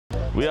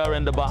We are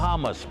in the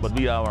Bahamas, but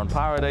we are on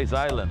Paradise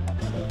Island.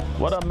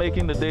 What I'm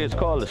making today is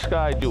called the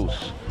sky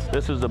juice.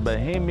 This is a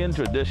Bahamian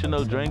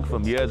traditional drink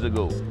from years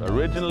ago,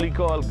 originally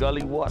called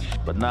gully wash,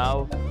 but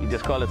now we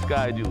just call it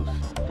sky juice.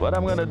 What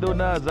I'm gonna do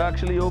now is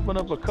actually open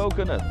up a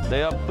coconut. They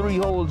have 3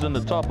 holes in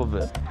the top of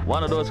it.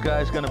 One of those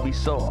guys is gonna be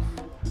soft.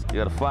 You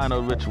gotta find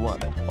out which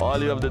one.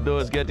 All you have to do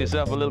is get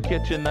yourself a little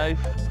kitchen knife.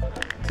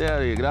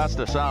 There you go, that's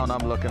the sound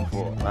I'm looking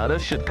for. Now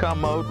this should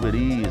come out with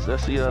ease.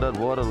 Let's see how that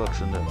water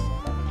looks in there.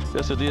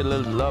 This is your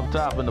little love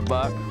tap in the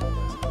back.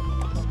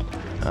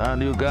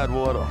 And you got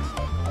water.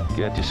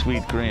 Get your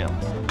sweet cream.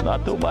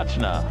 Not too much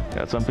now.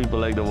 Got some people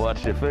like to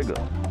watch their figure.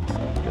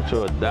 You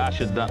throw a dash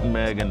of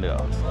nutmeg in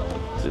there.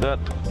 See that?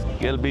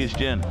 Gilby's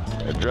gin.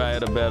 The drier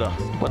the better.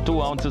 Put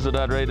 2 ounces of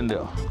that right in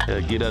there.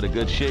 Yeah, give that a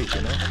good shake,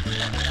 you know.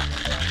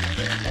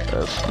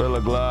 That's still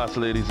a glass,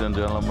 ladies and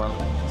gentlemen.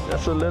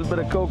 Just a little bit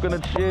of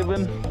coconut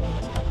shaving.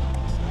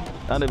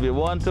 And if you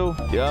want to,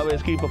 you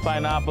always keep a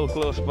pineapple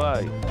close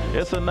by.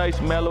 It's a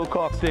nice mellow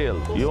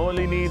cocktail. You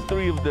only need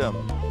 3 of them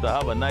to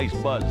have a nice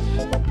buzz.